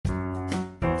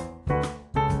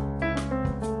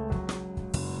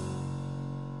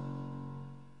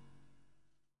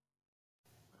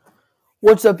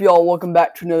What's up, y'all? Welcome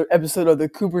back to another episode of the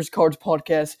Cooper's Cards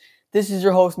Podcast. This is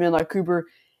your host, Man Like Cooper,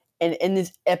 and in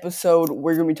this episode,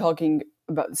 we're going to be talking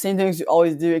about the same things we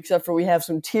always do, except for we have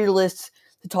some tier lists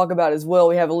to talk about as well.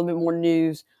 We have a little bit more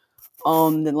news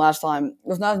than last time.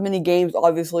 There's not as many games,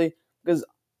 obviously, because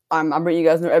I'm bringing you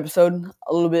guys another episode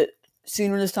a little bit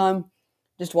sooner this time.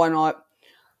 Just why not?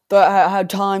 But I had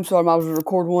time, so I might as well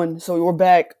record one. So we're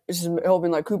back. This is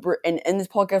helping like Cooper, and in this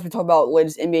podcast, we talk about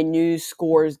latest NBA news,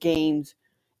 scores, games.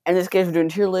 In this case, we're doing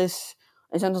tier lists,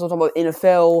 and sometimes we'll talk about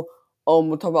NFL.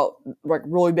 We'll talk about like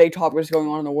really big topics going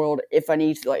on in the world. If I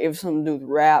need to, like if it's something to do with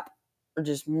rap or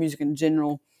just music in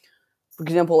general. For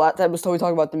example, last episode we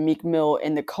talked about the Meek Mill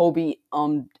and the Kobe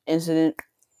incident.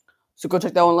 So go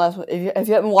check that one last. If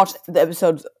you haven't watched the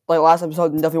episodes like last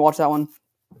episode, then definitely watch that one.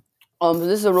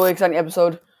 This is a really exciting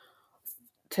episode.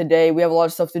 Today we have a lot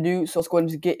of stuff to do, so let's go ahead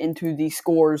and get into the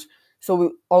scores.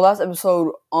 So our last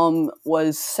episode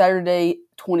was Saturday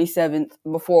 27th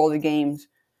before all the games.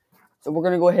 So we're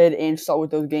gonna go ahead and start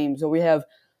with those games. So we have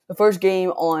the first game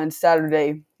on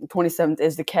Saturday, the 27th,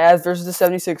 is the Cavs versus the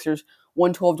 76ers,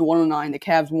 112-109. The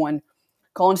Cavs won.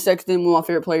 Colin Sexton, one of my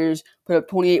favorite players, put up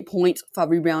 28 points, 5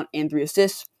 rebounds, and 3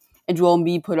 assists. And Joel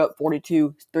Embiid put up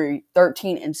 42,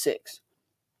 13, and 6.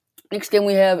 Next game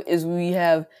we have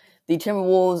the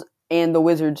Timberwolves and the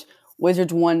Wizards.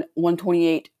 Wizards won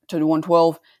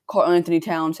 128-112. Karl Anthony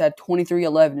Towns had 23,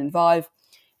 11, and 5.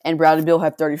 And Bradley Beal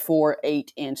had 34,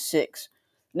 8, and 6.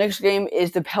 Next game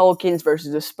is the Pelicans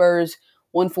versus the Spurs.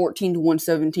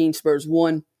 114-117. Spurs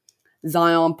won.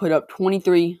 Zion put up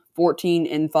 23, 14,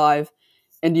 and 5.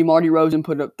 And DeMar DeRozan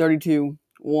put up 32,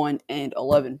 1, and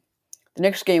 11. The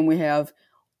next game we have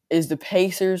is the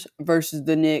Pacers versus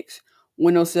the Knicks.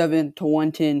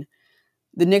 107-110.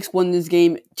 The Knicks won this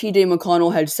game. T.J.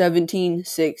 McConnell had 17,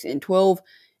 6, and 12.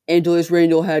 And Julius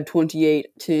Randle had 28,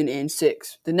 10, and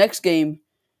 6. The next game,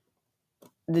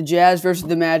 the Jazz versus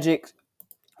the Magic,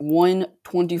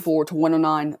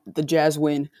 124-109. The Jazz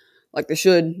win, like they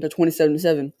should. They're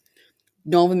 27-7.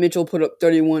 Donovan Mitchell put up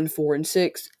 31, 4, and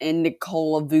 6. And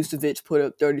Nikola Vucevic put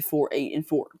up 34, 8, and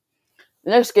 4.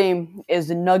 The next game is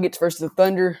the Nuggets versus the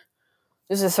Thunder.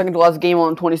 This is the second to last game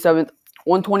on the 27th.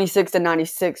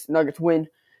 126-96, Nuggets win.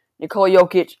 Nikola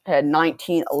Jokic had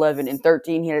 19, 11, and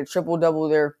 13. He had a triple-double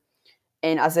there.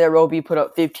 And Isaiah Roby put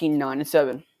up 15, 9, and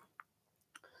 7.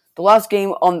 The last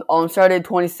game on Saturday,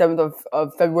 27th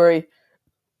of February,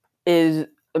 is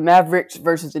the Mavericks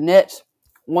versus the Nets.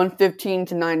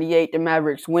 115-98, the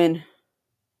Mavericks win.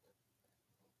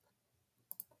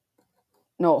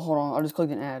 No, hold on. I just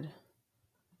clicked an ad.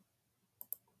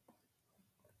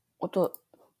 What the?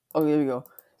 Oh, there we go.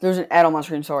 There's an ad on my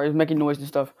screen. Sorry, it's making noise and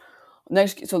stuff.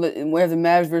 Next, so we have the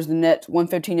Mavs versus the Nets.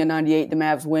 115-98, the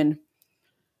Mavs win.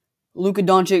 Luka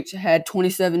Doncic had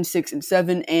 27, 6, and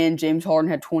 7, and James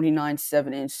Harden had 29,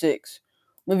 7, and 6.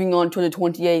 Moving on to the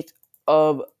 28th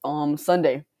of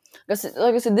Sunday.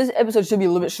 Like I said, this episode should be a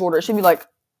little bit shorter. It should be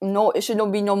it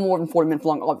should be no more than 40 minutes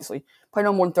long, obviously.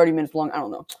 Probably no more than 30 minutes long. I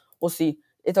don't know. We'll see.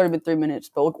 It's already been 3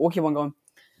 minutes, but we'll keep on going.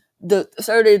 The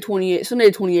Sunday the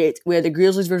 28th, we had the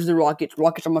Grizzlies versus the Rockets.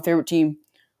 Rockets are my favorite team,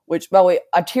 which, by the way,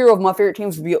 a tier of my favorite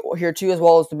teams would be here too, as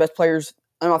well as the best players.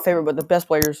 Not my favorite, but the best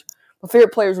players. My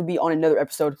favorite players would be on another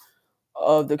episode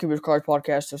of the Cooper's Cards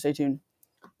Podcast, so stay tuned.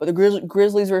 But the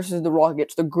Grizzlies versus the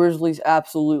Rockets, the Grizzlies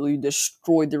absolutely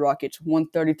destroyed the Rockets,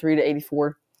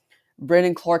 133-84.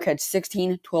 Brandon Clark had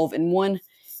 16, 12, and 1,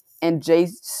 and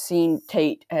Jason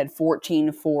Tate had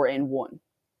 14, 4, and 1.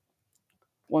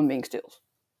 One being steals.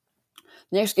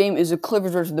 Next game is the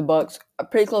Clippers versus the Bucks. A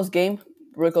pretty close game.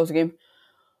 Really close game.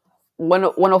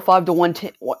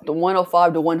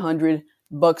 105-100.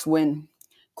 Bucks win.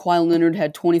 Kawhi Leonard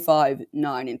had 25,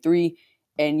 9, and 3.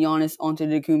 And Giannis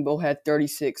Antetokounmpo had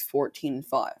 36, 14, and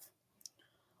 5.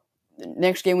 The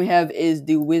next game we have is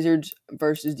the Wizards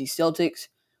versus the Celtics.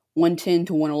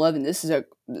 110-111.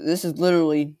 This is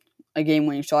literally a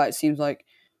game-winning shot, it seems like.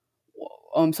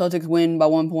 Celtics win by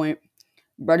 1 point.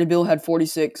 Bradley Beal had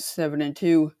 46, 7, and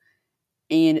 2.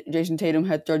 And Jason Tatum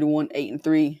had 31, 8, and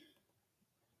 3.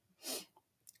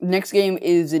 Next game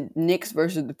is the Knicks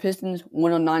versus the Pistons.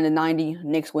 109-90.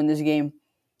 Knicks win this game.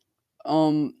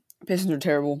 Pistons are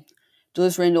terrible.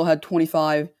 Julius Randle had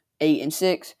 25, 8, and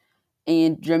 6.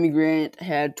 And Jeremy Grant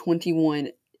had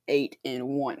 21, 8, and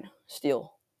 1.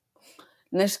 Still.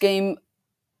 Next game,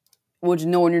 which is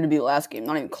nowhere near to be the last game.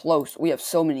 Not even close. We have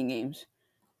so many games.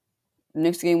 The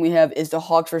next game we have is the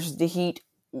Hawks versus the Heat,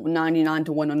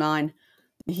 99-109.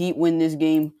 The Heat win this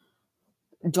game.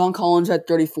 John Collins had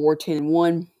 34, 10, and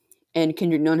 1. And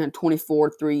Kendrick Nunn had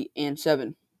 24, 3, and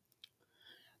 7.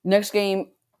 Next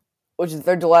game, which is the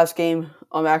third to last game,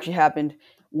 actually happened.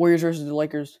 Warriors versus the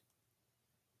Lakers.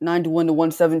 9-1 to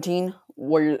 117.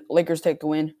 Lakers take the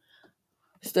win.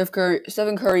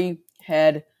 Stephen Curry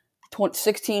had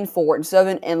 16, 4, and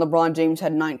 7, and LeBron James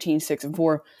had 19, 6, and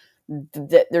 4.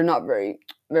 They're not very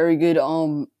good.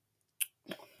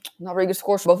 Not very good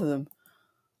scores for both of them.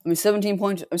 16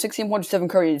 points to Stephen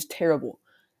Curry is terrible.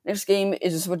 Next game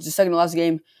is the second to last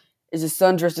game. Is the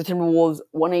Suns versus the Timberwolves,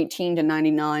 118 to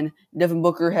 99. Devin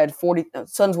Booker had 40.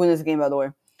 Suns win this game, by the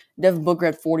way. Devin Booker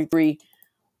had 43,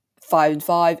 5 and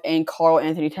 5, and Karl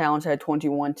Anthony Towns had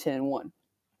 21, 10 and 1.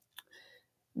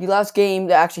 The last game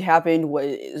that actually happened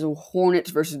was the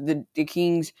Hornets versus the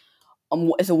Kings.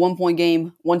 It's a 1-point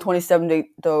game, 127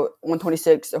 to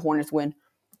 126. The Hornets win.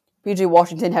 PJ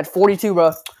Washington had 42,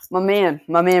 bro. My man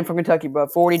from Kentucky, bro.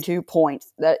 42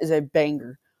 points. That is a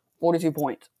banger. 42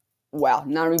 points. Wow.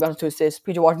 9 rebounds, 2 assists.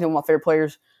 PJ Washington, one of my favorite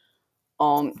players.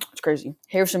 It's crazy.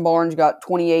 Harrison Barnes got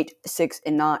 28, 6,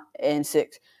 and 9 and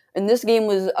 6. And this game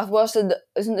was, I said,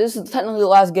 this is technically the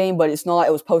last game, but it's not.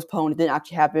 It was postponed. It didn't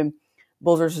actually happen.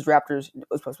 Bulls versus Raptors. It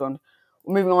was postponed.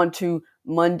 We're moving on to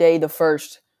Monday the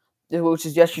 1st, which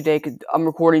is yesterday, because I'm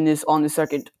recording this on the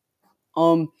 2nd.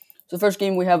 So the first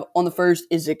game we have on the 1st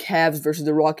is the Cavs versus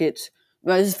the Rockets.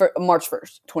 No, this is for March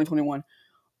 1st, 2021.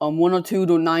 102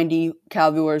 to 90,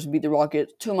 Cavaliers beat the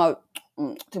Rockets. Two of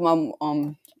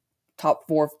my top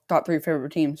 3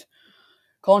 favorite teams.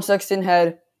 Colin Sexton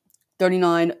had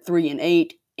 39, 3 and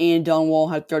 8, and Don Wall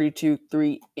had 32,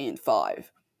 3 and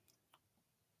 5.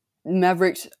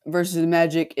 Mavericks versus the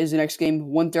Magic is the next game,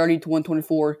 130 to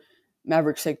 124.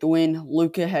 Mavericks take the win.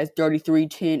 Luka has 33,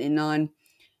 10 and 9.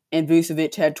 And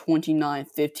Vucevic had 29,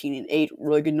 15, and 8.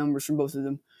 Really good numbers from both of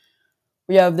them.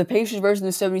 We have the Pacers versus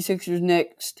the 76ers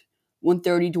next,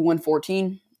 130 to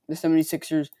 114. The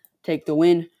 76ers take the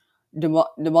win.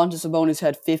 Domantas Sabonis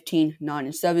had 15, 9,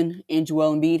 and 7. And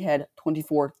Joel Embiid had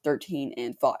 24, 13,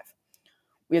 and 5.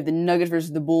 We have the Nuggets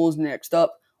versus the Bulls next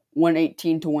up,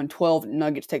 118 to 112.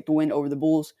 Nuggets take the win over the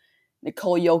Bulls.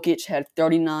 Nikola Jokic had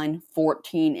 39,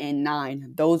 14, and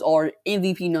 9. Those are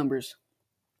MVP numbers.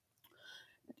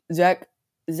 Zach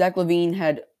LaVine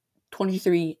had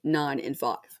 23, 9, and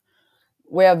 5.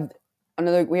 We have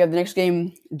the next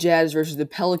game, Jazz versus the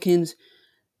Pelicans.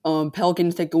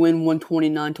 Pelicans take the win,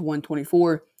 129 to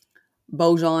 124.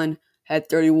 Bojan had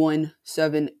 31,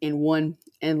 7, and 1,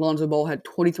 and Lonzo Ball had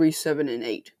 23, 7, and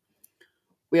 8.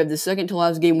 We have the second to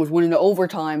last game, was winning to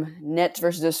overtime. Nets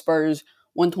versus the Spurs,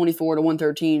 124 to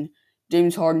 113.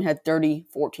 James Harden had 30,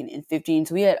 14, and 15.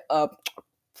 So we had a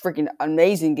freaking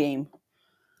amazing game.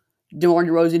 DeMar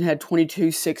DeRozan had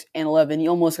 22, 6, and 11. He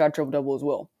almost got a triple-double as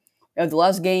well. We have the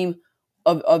last game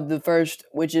of the first,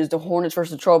 which is the Hornets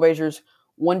versus the Trailblazers,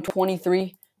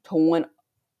 123 to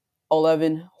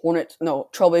 111.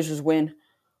 Trailblazers win.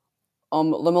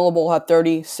 LaMelo Ball had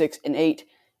 30, 6, and 8.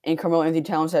 And Carmelo Anthony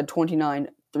Towns had 29,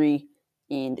 3,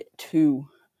 and 2.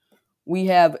 We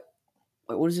have,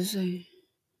 what does this say?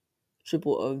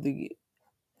 Triple of the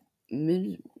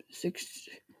mid-6.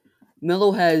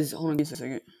 Melo has, hold on just a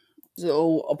second.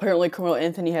 So, apparently Carmelo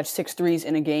Anthony had 6 threes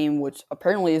in a game, which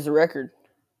apparently is the record.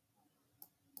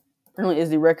 For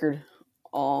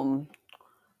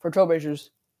Trailblazers.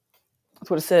 That's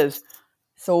what it says.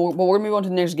 So, but we're going to move on to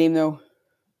the next game, though.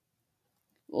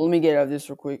 Let me get out of this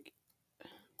real quick.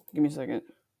 Give me a second.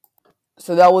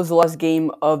 So that was the last game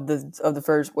of the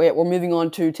first. We're moving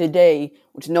on to today,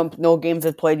 which no games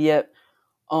have played yet.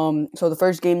 So the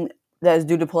first game that is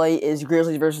due to play is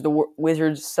Grizzlies versus the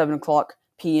Wizards, 7 o'clock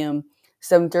p.m.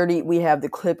 7:30, we have the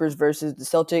Clippers versus the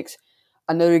Celtics.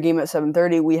 Another game at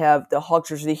 7:30, we have the Hawks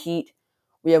versus the Heat.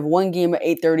 We have one game at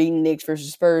 8:30, Knicks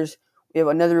versus Spurs. We have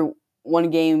another one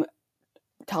game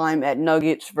time at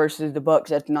Nuggets versus the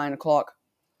Bucks at 9 o'clock.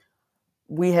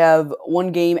 We have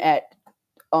one game at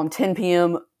 10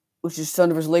 p.m., which is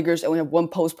Thunder versus Lakers, and we have one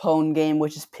postponed game,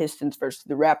 which is Pistons versus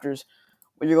the Raptors.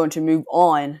 We're going to move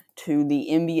on to the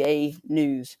NBA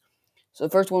news. So the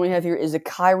first one we have here is the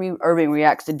Kyrie Irving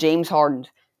reacts to James Harden's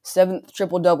 7th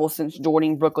triple-double since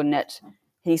joining Brooklyn Nets.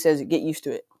 He says, get used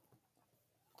to it.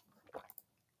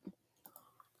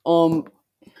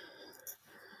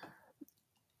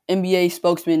 NBA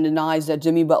spokesman denies that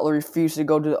Jimmy Butler refused to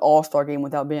go to the All-Star game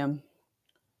without Bam.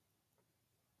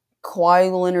 Kawhi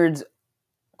Leonard's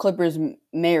Clippers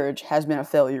marriage has been a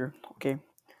failure. Okay.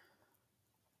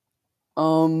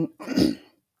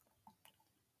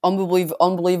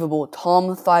 Unbelievable.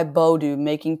 Tom Thibodeau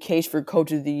making case for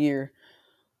Coach of the Year.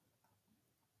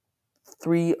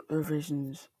 3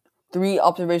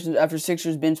 observations after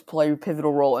Sixers bench play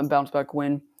pivotal role in bounce back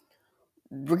win.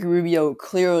 Ricky Rubio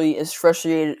clearly is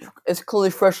frustrated. Is clearly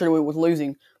frustrated with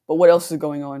losing. But what else is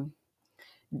going on?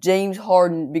 James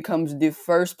Harden becomes the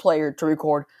first player to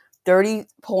record 30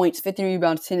 points, 15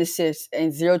 rebounds, 10 assists,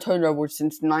 and 0 turnovers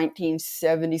since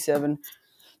 1977.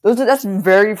 That's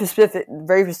very specific.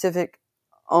 Very specific.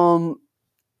 Of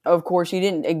course, he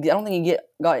didn't. I don't think he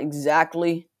got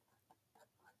exactly.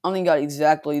 I don't think he got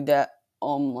exactly that.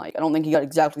 I don't think he got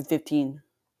exactly 15.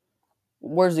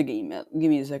 Where's the game at? Give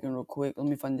me a second, real quick. Let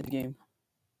me find the game.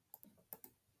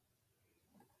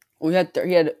 He had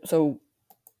 30.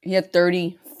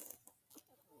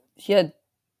 He had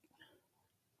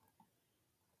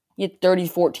 30,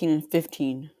 14, and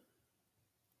 15.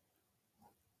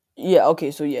 Yeah, okay,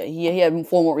 so yeah, he had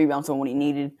 4 more rebounds than what he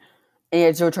needed, and he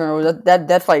had 0 turnovers.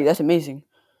 That's amazing.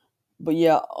 But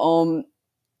yeah,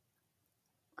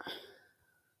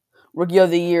 rookie of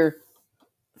the year,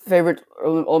 favorite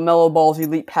LaMelo Ball's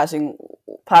elite passing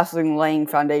lane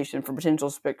foundation for potential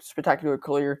spectacular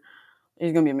career.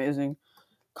 He's gonna be amazing.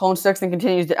 Colin Sexton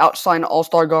continues to outshine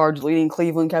all-star guards, leading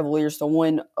Cleveland Cavaliers to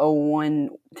win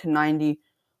 101-90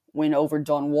 win over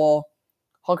John Wall.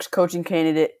 Hawks coaching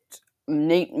candidate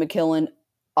Nate McMillan,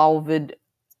 Alvin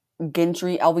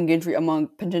Gentry among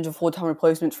potential full-time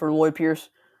replacements for Lloyd Pierce.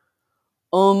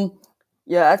 Yeah,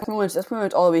 that's pretty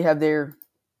much all that we have there.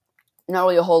 Not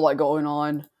really a whole lot going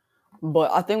on,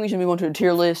 but I think we should move on to the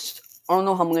tier list. I don't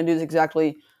know how I'm going to do this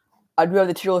exactly. I do have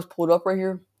the tier list pulled up right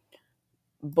here,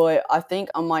 but I think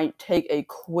I might take a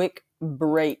quick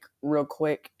break real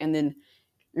quick, and then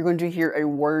you're going to hear a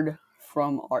word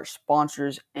from our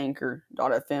sponsors,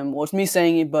 Anchor.fm. Well, it's me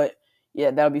saying it, but yeah,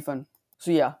 that'll be fun.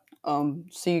 So yeah,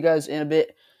 see you guys in a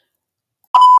bit.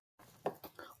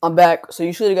 I'm back. So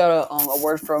you should have got a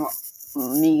word from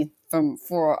me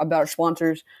about our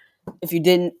sponsors. If you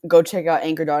didn't, go check out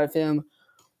Anchor.fm.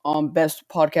 Best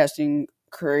podcasting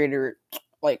creator,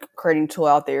 creating tool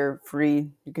out there,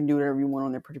 free. You can do whatever you want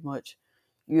on there, pretty much.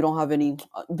 You don't have any.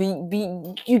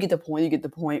 You get the point. You get the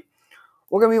point.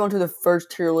 We're gonna move on to the first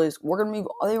tier list. I think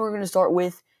we're gonna start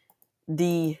with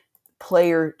the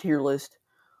player tier list.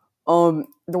 There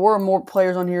were more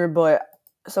players on here, but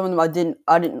some of them I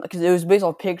didn't because it was based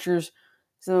off pictures.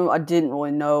 Some of them I didn't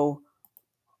really know.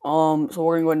 So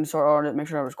we're gonna go ahead and start on it. Make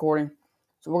sure I'm recording.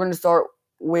 So we're gonna start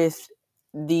with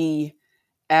the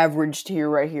average tier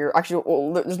right here. Actually,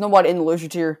 there's nobody in the loser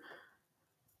tier.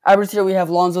 Average tier, we have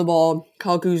Lonzo Ball,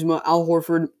 Kyle Kuzma, Al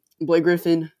Horford, Blake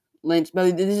Griffin, Lance.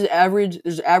 But this is average.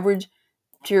 There's average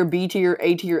tier, B tier,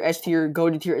 A tier, S tier,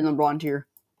 Goated tier, and LeBron tier.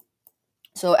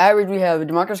 So average, we have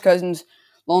DeMarcus Cousins,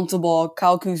 Lonzo Ball,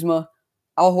 Kyle Kuzma,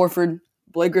 Al Horford,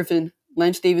 Blake Griffin,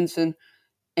 Lance Stevenson,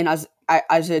 and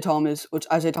Isaiah Thomas, which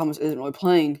Isaiah Thomas isn't really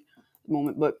playing at the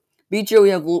moment. But B tier, we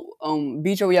have Lou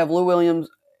Williams.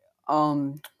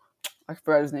 I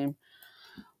forgot his name.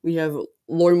 We have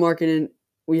Lauri Markkanen.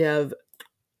 We have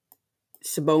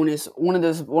Sabonis. One of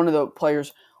the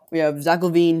players. We have Zach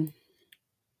LaVine.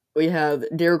 We have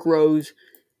Derrick Rose,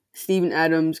 Steven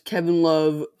Adams, Kevin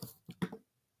Love,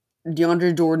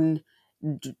 DeAndre Jordan,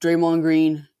 Draymond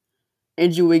Green,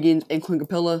 Andrew Wiggins, and Clint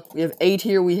Capella. We have A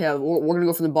tier. We're gonna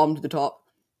go from the bottom to the top.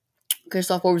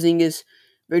 Kristaps Porzingis,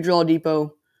 Victor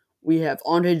Oladipo. We have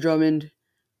Andre Drummond.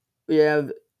 We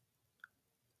have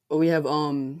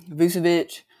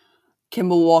Vucevic,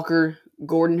 Kemba Walker,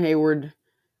 Gordon Hayward.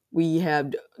 We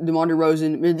have DeMar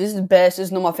DeRozan. This is best. This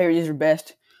is not my favorite. These are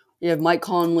best. We have Mike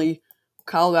Conley,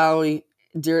 Kyle Lowry,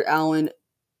 Jarrett Allen,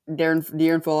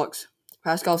 De'Aaron Fox,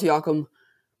 Pascal Siakam,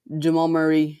 Jamal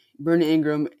Murray, Brandon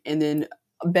Ingram, and then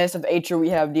best of A tier we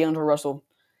have D'Angelo Russell.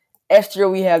 S tier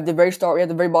we have the very start. We have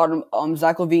the very bottom.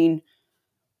 Zach LaVine,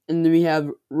 and then we have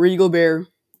Rudy Gobert.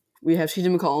 We have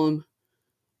CJ McCollum.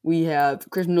 We have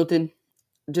Chris Middleton,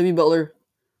 Jimmy Butler,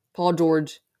 Paul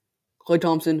George, Klay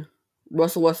Thompson,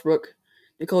 Russell Westbrook,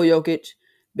 Nikola Jokic,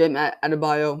 Bam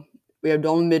Adebayo. We have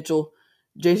Donovan Mitchell,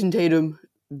 Jason Tatum,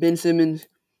 Ben Simmons,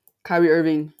 Kyrie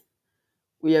Irving.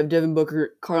 We have Devin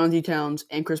Booker, Karl-Anthony Towns,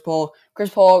 and Chris Paul. Chris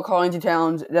Paul, Karl-Anthony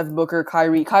Towns, Devin Booker,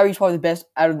 Kyrie. Kyrie's probably the best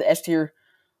out of the S tier,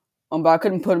 but I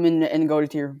couldn't put him in the GOAT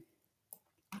tier.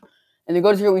 In the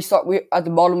GOAT tier, we at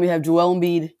the bottom we have Joel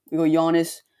Embiid. We go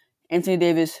Giannis, Anthony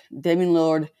Davis, Damian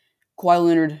Lillard, Kawhi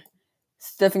Leonard,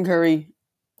 Stephen Curry.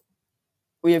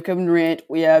 We have Kevin Durant.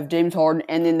 We have James Harden,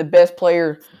 and then the best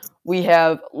player we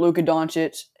have Luka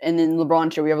Doncic, and then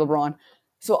LeBron tier we have LeBron.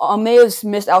 So I may have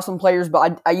missed out some players,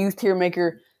 but I used Tier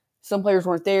Maker. Some players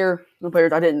weren't there. Some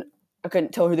players I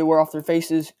couldn't tell who they were off their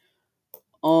faces.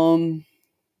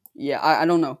 Yeah, I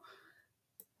don't know.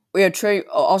 We have Trey.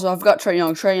 Also, I forgot Trae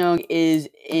Young. Trae Young is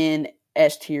in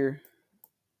S tier.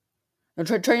 No,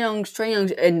 Trae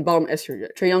Young's in bottom S tier. Yeah.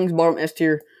 Trae Young's bottom S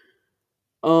tier.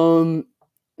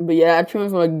 But yeah, that's pretty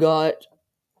much what I got.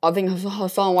 I think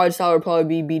Hassan Whiteside would probably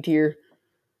be B tier.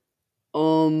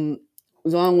 Um,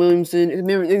 Zion Williamson.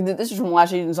 Remember, this is from last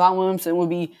season. Zion Williamson would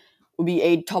be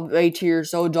a top A tier.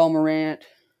 So John Morant.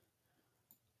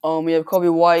 We have Kobe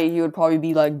White. He would probably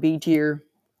be like B tier.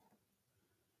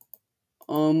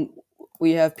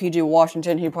 We have PJ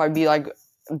Washington. He'd probably be like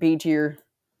B tier.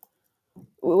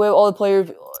 We have all the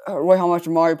players. Roy Helmut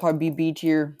Amari would probably be B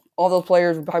tier. All those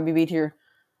players would probably be B tier.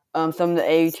 Some of the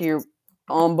A tier.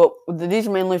 But these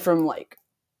are mainly from like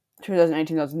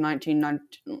 2018, 2019, you know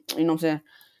what I'm saying?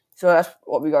 So that's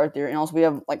what we got right there. And also we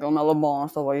have like LaMelo Ball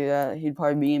and stuff like that. He'd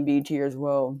probably be in B tier as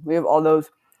well. We have all those.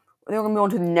 I think we're gonna move on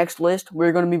to the next list.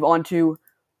 We're gonna move on to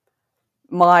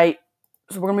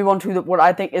what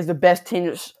I think is the best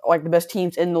teams, like the best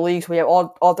teams in the league. So we have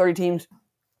all 30 teams.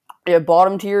 We have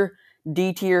bottom tier,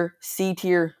 D tier, C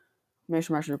tier. Make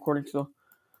sure I'm actually recording still.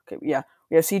 Okay, yeah.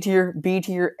 We have C tier, B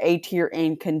tier, A tier,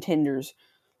 and contenders.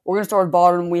 We're gonna start with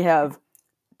bottom. We have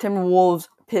Timberwolves,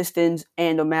 Pistons,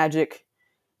 and the Magic.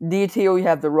 D tier, we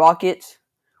have the Rockets,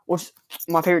 which is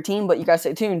my favorite team, but you guys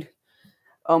stay tuned,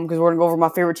 because we're gonna go over my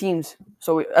favorite teams.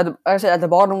 So, like I said, at the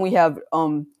bottom we have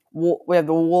the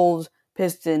Wolves,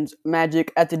 Pistons,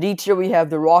 Magic. At the D tier, we have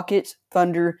the Rockets,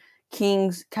 Thunder,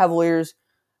 Kings, Cavaliers.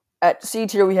 At C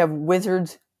tier, we have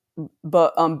Wizards,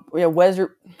 but we have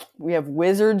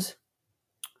Wizards,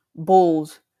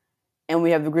 Bulls, and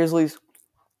we have the Grizzlies.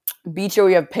 B tier,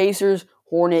 we have Pacers,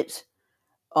 Hornets,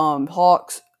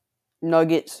 Hawks,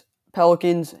 Nuggets,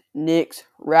 Pelicans, Knicks,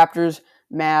 Raptors,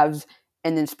 Mavs,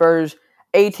 and then Spurs.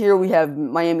 A tier, we have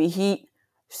Miami Heat,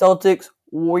 Celtics,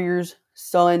 Warriors,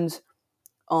 Suns,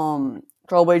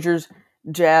 Trailblazers,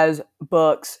 Jazz,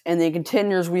 Bucks. And then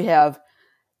contenders, we have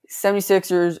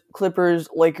 76ers, Clippers,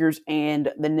 Lakers,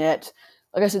 and the Nets.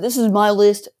 Like I said, this is my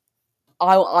list.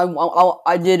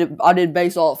 I did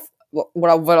based off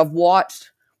what I've watched.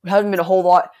 It hasn't been a whole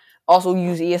lot. Also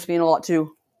use ESPN a lot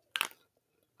too.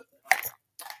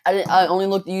 I only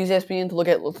use ESPN to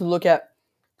look at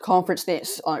conference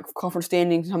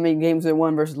standings, how many games they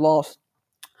won versus lost.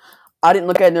 I didn't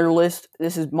look at their list.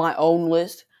 This is my own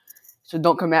list, so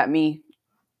don't come at me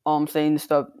saying this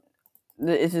stuff.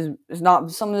 It's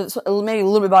not some of it maybe a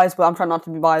little bit biased, but I'm trying not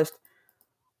to be biased.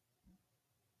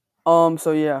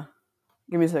 So yeah,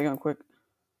 give me a second, quick.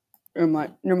 Never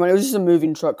mind. It was just a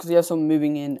moving truck because we have someone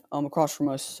moving in across from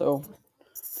us, so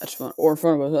that's fun. Or in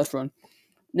front of us, that's fun.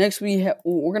 Next, we're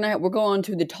going on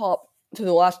to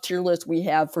the last tier list we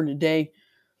have for today.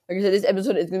 Like I said, this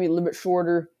episode is gonna be a little bit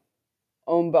shorter,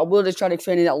 but I will just try to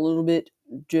expand it out a little bit,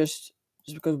 just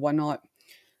because why not?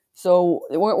 So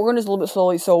we're going to just a little bit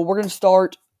slowly. So we're gonna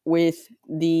start with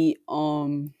the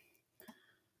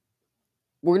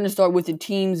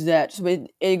teams that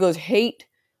it goes hate.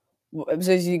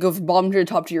 So you go from bottom tier to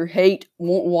top tier. Hate,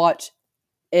 won't watch,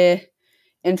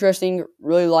 interesting,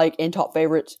 really like, and top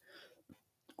favorites.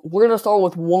 We're gonna start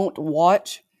with won't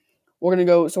watch. We're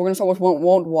gonna start with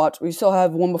won't watch. We still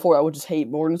have one before that, which is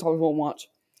hate, but we're gonna start with won't watch.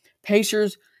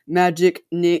 Pacers, Magic,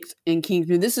 Knicks, and Kings.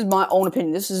 This is my own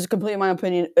opinion. This is completely my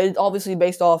opinion. It's obviously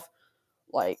based off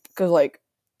because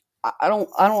I don't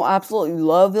absolutely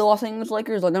love the Los Angeles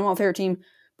Lakers. Like they're my favorite team,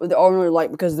 but they're all really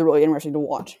because they're really interesting to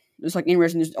watch. It's like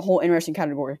interesting. There's a whole interesting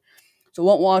category. So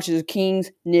won't watch is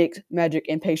Kings, Knicks, Magic,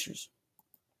 and Pacers.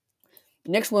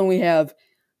 The next one we have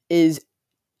is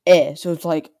so it's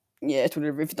like, yeah, it's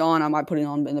whatever. If it's on, I might put it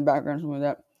on in the background or something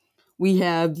like that. We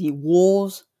have the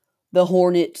Wolves, the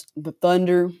Hornets, the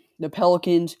Thunder, the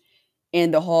Pelicans,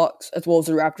 and the Hawks, as well as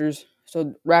the Raptors.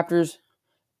 So Raptors,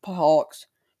 Hawks,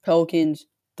 Pelicans,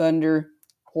 Thunder,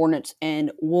 Hornets,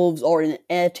 and Wolves are in the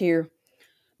A tier.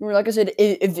 Remember, like I said,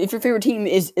 if your favorite team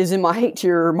is in my hate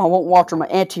tier, or my won't watch, or my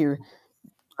A tier,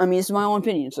 I mean, it's my own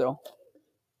opinion, so.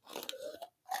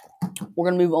 We're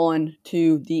going to move on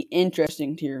to the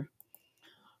interesting tier.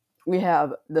 We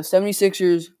have the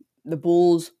 76ers, the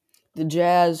Bulls, the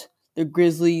Jazz, the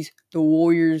Grizzlies, the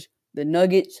Warriors, the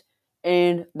Nuggets,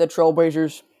 and the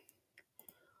Trailblazers.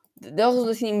 Those are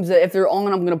the teams that if they're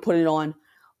on, I'm going to put it on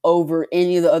over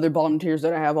any of the other bottom tiers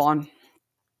that I have on.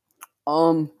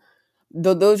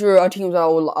 Those are teams I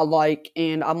like,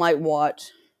 and I might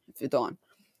watch if it's on.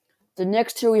 The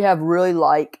next tier we have really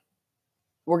like.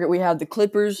 We have the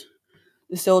Clippers,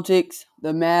 the Celtics,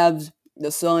 the Mavs,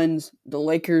 the Suns, the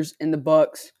Lakers, and the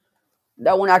Bucks.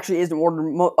 That one actually is in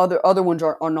order. Other ones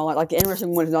are not. Like the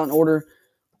interesting one is not in order.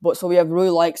 But so we have really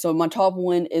like. So my top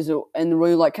one is in the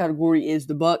really like category is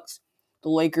the Bucks, the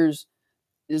Lakers,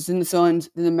 then the Suns,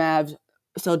 then the Mavs,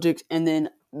 Celtics, and then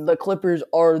the Clippers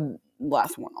are the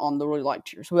last one on the really like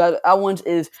tier. So that one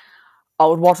is I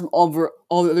would watch them over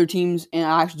all the other teams, and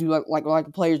I actually do like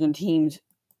the players and teams.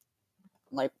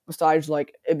 Like besides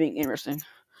like it being interesting.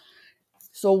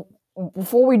 So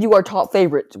before we do our top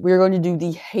favorites, we're going to do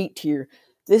the hate tier.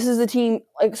 This is the team,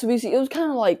 like, so basically, it was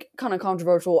kind of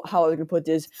controversial how I was going to put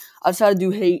this. I decided to do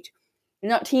hate. And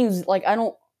not teams, like, I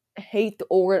don't hate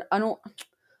I don't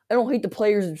hate the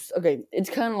players. Okay, it's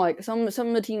kind of like some of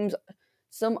the teams,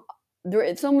 some of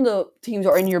the teams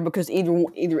are in here because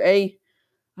either A,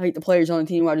 I hate the players on the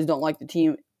team, I just don't like the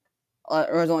team,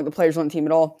 or I don't like the players on the team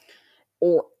at all,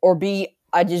 or B,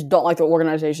 I just don't like the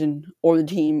organization or the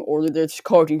team or the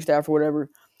coaching staff or whatever.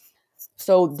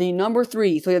 So the number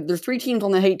 3, so there's 3 teams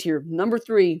on the hate tier. Number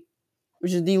 3,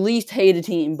 which is the least hated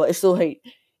team, but it's still hate,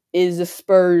 is the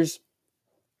Spurs.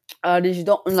 I just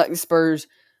don't like the Spurs.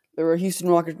 They're a Houston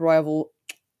Rockets rival.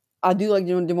 I do like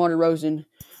DeMar DeRozan.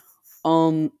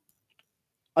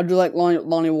 I do like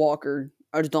Lonnie Walker.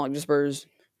 I just don't like the Spurs.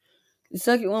 The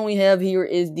second one we have here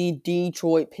is the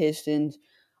Detroit Pistons.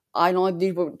 I don't like the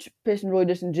Detroit Pistons really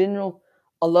just in general.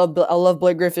 I love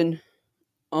Blake Griffin.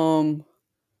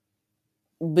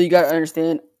 But you gotta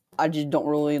understand, I just don't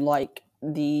really like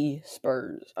the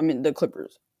Spurs. I mean the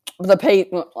Clippers. But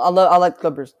I like the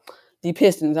Clippers. The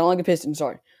Pistons. I don't like the Pistons.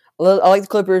 Sorry. I like the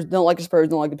Clippers. Don't like the Spurs.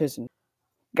 Don't like the Pistons.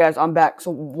 Guys, I'm back. So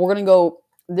we're gonna go.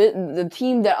 The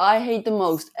team that I hate the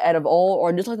most out of all,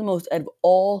 or dislike the most out of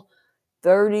all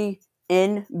 30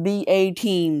 NBA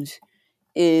teams,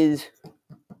 is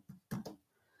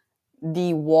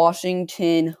the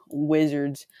Washington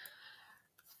Wizards.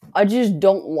 I just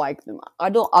don't like them. I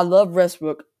love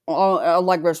Westbrook. I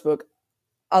like Westbrook.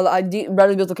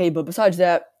 Bradley Beal's okay, but besides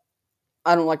that,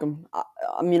 I don't like him.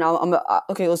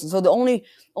 Okay. Listen. So the only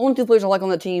 2 players I like on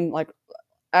the team, like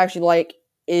I actually like,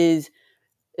 is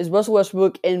Russell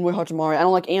Westbrook and Will Hachimura. I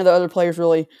don't like any of the other players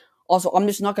really. Also, I'm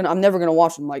never gonna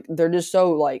watch them. Like they're just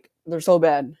they're so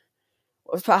bad.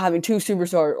 It's about having 2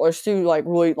 superstars or 2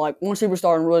 really one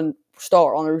superstar and one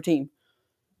star on their team.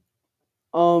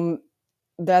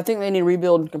 That I think they need to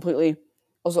rebuild completely.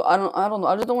 Also, I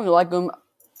just don't really like them.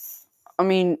 I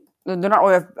mean, they're not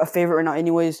really a favorite right now,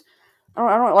 anyways.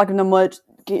 I don't like them that much.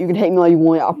 You can hate me all you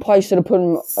want. I probably should have put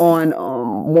them on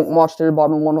watch their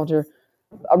bottom one watcher.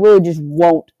 I really just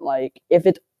won't. Like if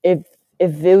it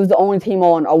was the only team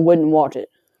on, I wouldn't watch it.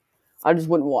 I just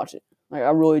wouldn't watch it. Like I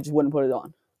really just wouldn't put it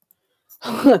on.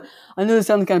 I know this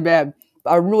sounds kind of bad,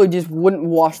 but I really just wouldn't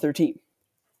watch their team.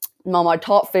 Now my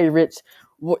top favorites.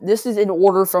 This is in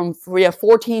order from we have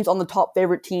 4 teams on the top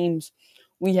favorite teams.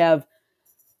 We have.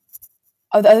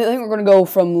 I think we're gonna go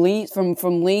from least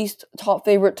top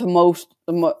favorite to the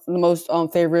most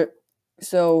favorite.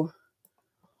 So,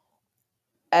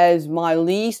 as my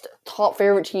least top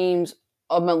favorite teams,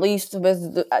 these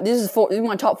are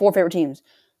my top 4 favorite teams.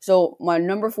 So my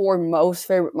number 4 most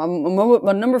favorite, my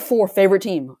number 4 favorite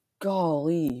team.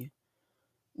 Golly,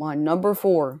 my number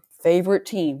 4 favorite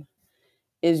team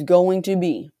is going to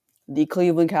be the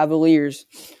Cleveland Cavaliers.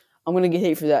 I'm gonna get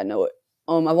hate for that. I know it.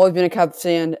 I've always been a Cavs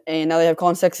fan, and now they have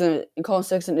Colin Sexton. And Colin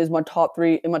Sexton is my top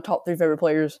 3 favorite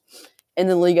players in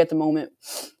the league at the moment.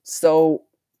 So,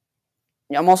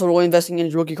 yeah, I'm also really investing in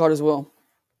his rookie card as well.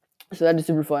 So that is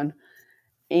super fun.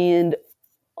 And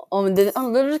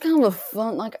they're just kind of a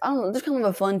fun, just kind of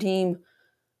a fun team.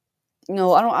 I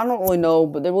don't really know,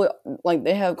 but they really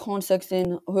they have Colin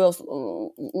Sexton. Who else? Let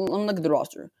me look at the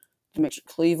roster to make sure.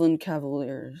 Cleveland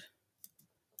Cavaliers.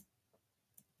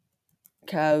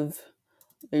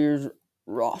 Cavaliers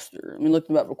roster. Let me look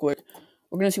them up real quick.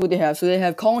 We're going to see what they have. So they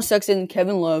have Colin Sexton,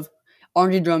 Kevin Love,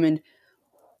 Andre Drummond,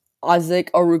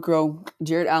 Isaac Okoro,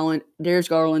 Jared Allen, Darius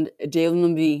Garland, Jalen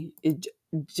Embiid,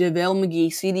 JaVale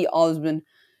McGee, C.D. Osman,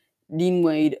 Dean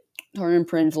Wade, Taurean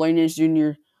Prince, Larry Nance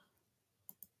Jr.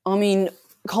 I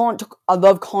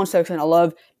love Colin Sexton. I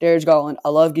love Darius Garland. I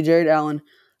love Jared Allen.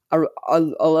 I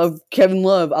love Kevin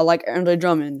Love. I like Andre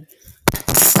Drummond.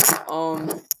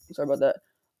 Sorry about that.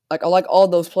 I like all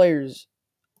those players.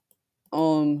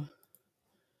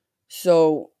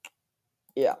 So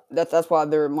yeah, that's why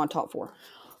they're my top 4.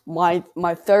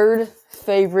 My third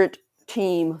favorite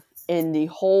team in the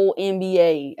whole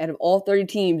NBA out of all 30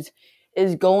 teams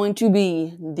is going to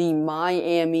be the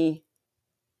Miami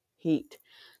Heat.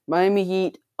 Miami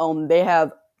Heat. They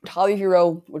have Tyler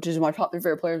Hero, which is my top 3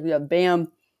 favorite players. We have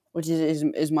Bam, which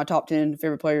is my top 10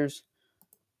 favorite players.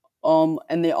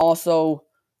 And they also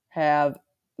have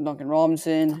Duncan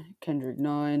Robinson, Kendrick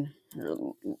Nunn. Let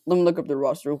me look up the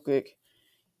roster real quick.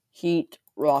 Heat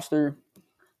roster.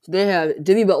 So they have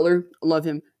Jimmy Butler, love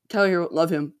him. Tyler Hero, love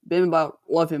him. Bam Adebayo,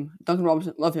 love him. Duncan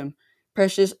Robinson, love him.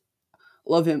 Precious,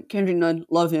 love him. Kendrick Nunn,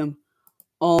 love him.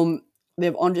 They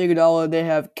have Andre Iguodala. They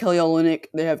have Kelly Olynyk.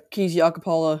 They have Keezy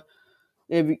Akapala.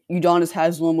 They have Udonis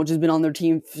Haslem, which has been on their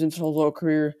team since his whole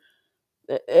career.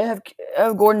 They have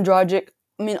Gordon Dragic.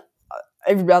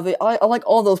 everybody. I like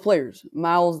all those players.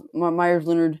 Myers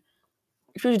Leonard,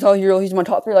 especially Tyler Hero. He's my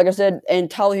top three, like I said, and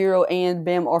Tyler Hero and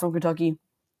Bam are from Kentucky.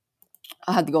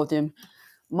 I had to go with him.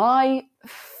 My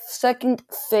second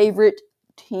favorite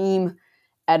team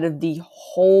out of the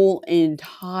whole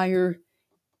entire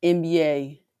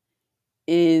NBA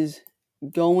is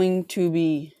going to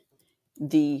be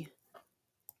the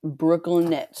Brooklyn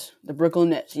Nets. The Brooklyn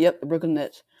Nets. Yep, the Brooklyn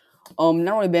Nets. Not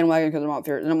really bandwagon because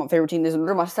they're not my favorite team.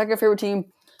 They're my second favorite team.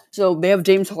 So they have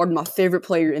James Harden, my favorite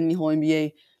player in the whole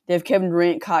NBA. They have Kevin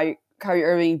Durant, Kyrie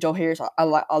Irving, Joe Harris. I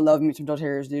love me some Joe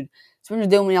Harris, dude. Spencer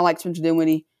Dinwiddie, I like Spencer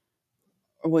Dinwiddie.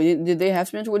 Or wait, did they have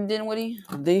Spencer Dinwiddie?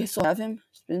 Did they still have him?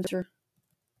 Spencer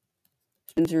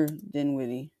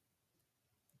Dinwiddie.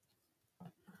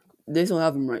 They still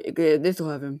have him, right? Okay, they still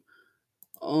have him.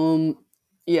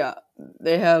 Yeah,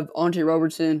 they have Andre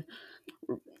Robertson.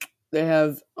 They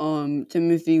have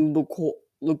Timothy Luke.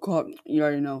 You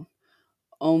already know.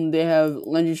 They have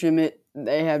Landry Shamet.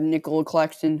 They have Nikola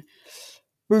Claxton.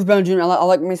 Bruce Brown Jr. I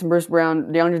like me some Bruce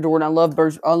Brown. DeAndre Jordan. I love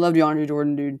DeAndre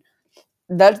Jordan, dude.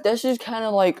 That's just kind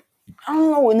of like, I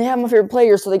don't know. And they have my favorite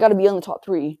players, so they got to be on the top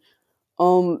three.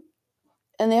 And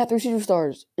they have 3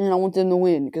 superstars, and I want them to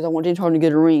win because I want James Harden to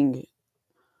get a ring.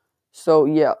 So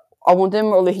yeah, I want them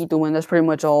or the Heat to win. That's pretty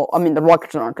much all. I mean, the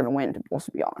Rockets aren't going to win. Let's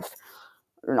be honest,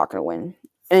 they're not going to win.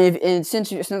 And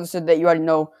since I said that, you already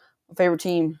know my favorite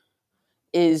team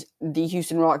is the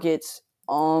Houston Rockets.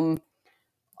 I'm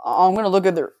gonna look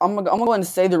at their. I'm gonna go ahead and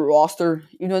say their roster.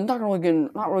 You know, it's not really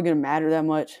gonna matter that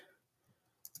much.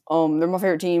 They're my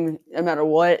favorite team, no matter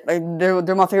what. Like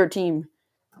they're my favorite team,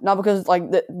 not because like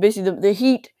basically the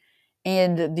Heat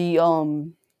and the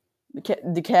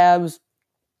Cavs.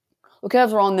 The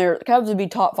Cavs are on there. The Cavs would be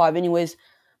top 5 anyways,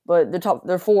 but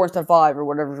they're 4 instead of 5 or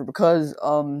whatever because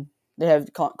they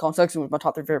have Colin Sexton was my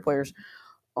top 3 favorite players.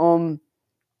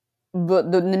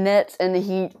 But the Nets and the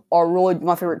Heat are really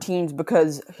my favorite teams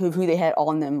because of who they had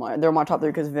on them. They're my top 3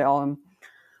 because of it on them.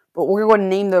 But we're going to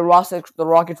name the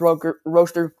Rockets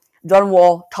roster. John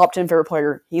Wall, top 10 favorite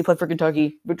player. He played for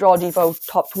Kentucky. Victor Oladipo,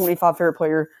 top 25 favorite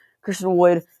player. Christian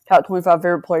Wood, top 25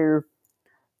 favorite player.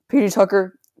 PJ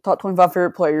Tucker, top 25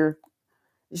 favorite player.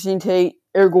 Jason Tate,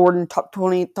 Eric Gordon, top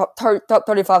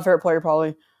 35 favorite player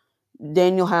probably.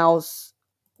 Daniel House,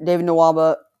 David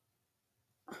Nwaba.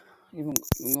 Even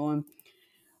going.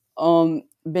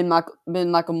 Ben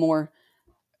McLemore,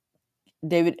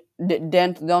 Dante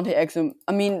Exum.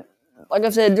 I mean, like I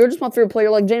said, they're just my favorite player.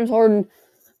 Like James Harden,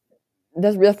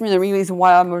 that's the reason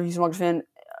why I'm a Houston Rockets fan.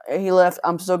 He left.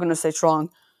 I'm still gonna stay strong,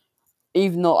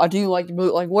 even though I do like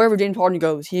wherever James Harden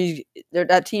goes,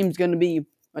 that team's gonna be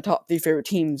my top 3 favorite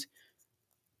teams.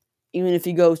 Even if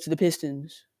he goes to the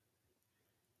Pistons,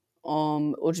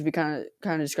 which would be kind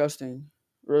of disgusting.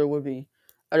 Really would be.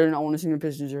 I do not want to see him in a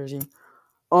Pistons jersey.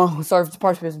 Oh, sorry for the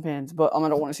Pistons fans, but I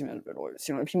don't want to see him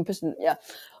in a Pistons. Yeah,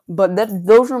 but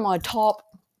those are my top.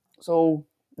 So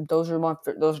those are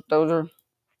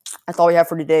that's all we have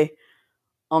for today.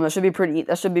 That should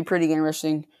be pretty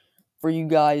interesting for you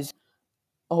guys.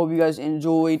 I hope you guys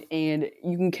enjoyed, and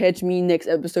you can catch me next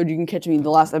episode. You can catch me in the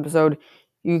last episode.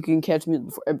 You can catch me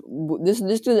this.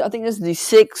 I think this is the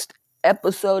 6th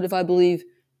episode, if I believe.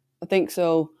 I think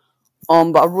so.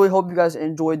 But I really hope you guys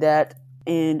enjoyed that,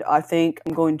 and I think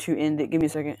I'm going to end it. Give me a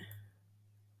second.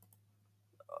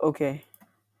 Okay.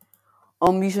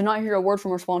 You should not hear a word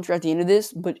from our sponsor at the end of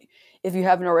this, but if you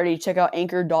haven't already, check out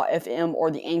Anchor.fm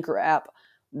or the Anchor app.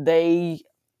 They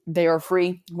are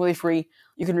free, really free.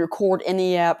 You can record in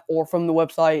the app or from the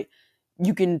website.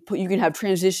 You can have free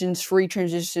transitions,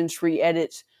 free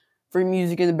edits, free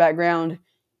music in the background.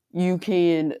 You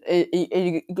can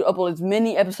upload as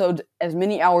many episodes, as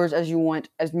many hours as you want,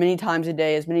 as many times a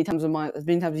day, as many times a month, as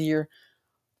many times a year,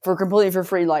 completely for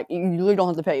free. Like you literally don't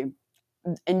have to pay.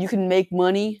 And you can make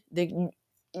money. You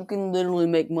can literally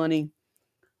make money.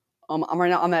 I'm at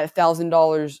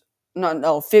 $1,000.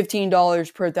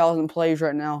 $15 per 1,000 plays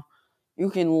right now. You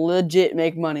can legit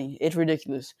make money. It's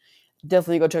ridiculous.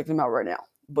 Definitely go check them out right now.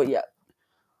 But yeah.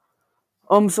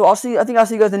 So I think I'll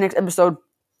see you guys in the next episode.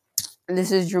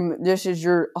 This is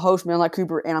your host, Man Like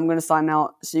Cooper, and I'm gonna sign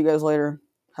out. See you guys later.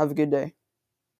 Have a good day.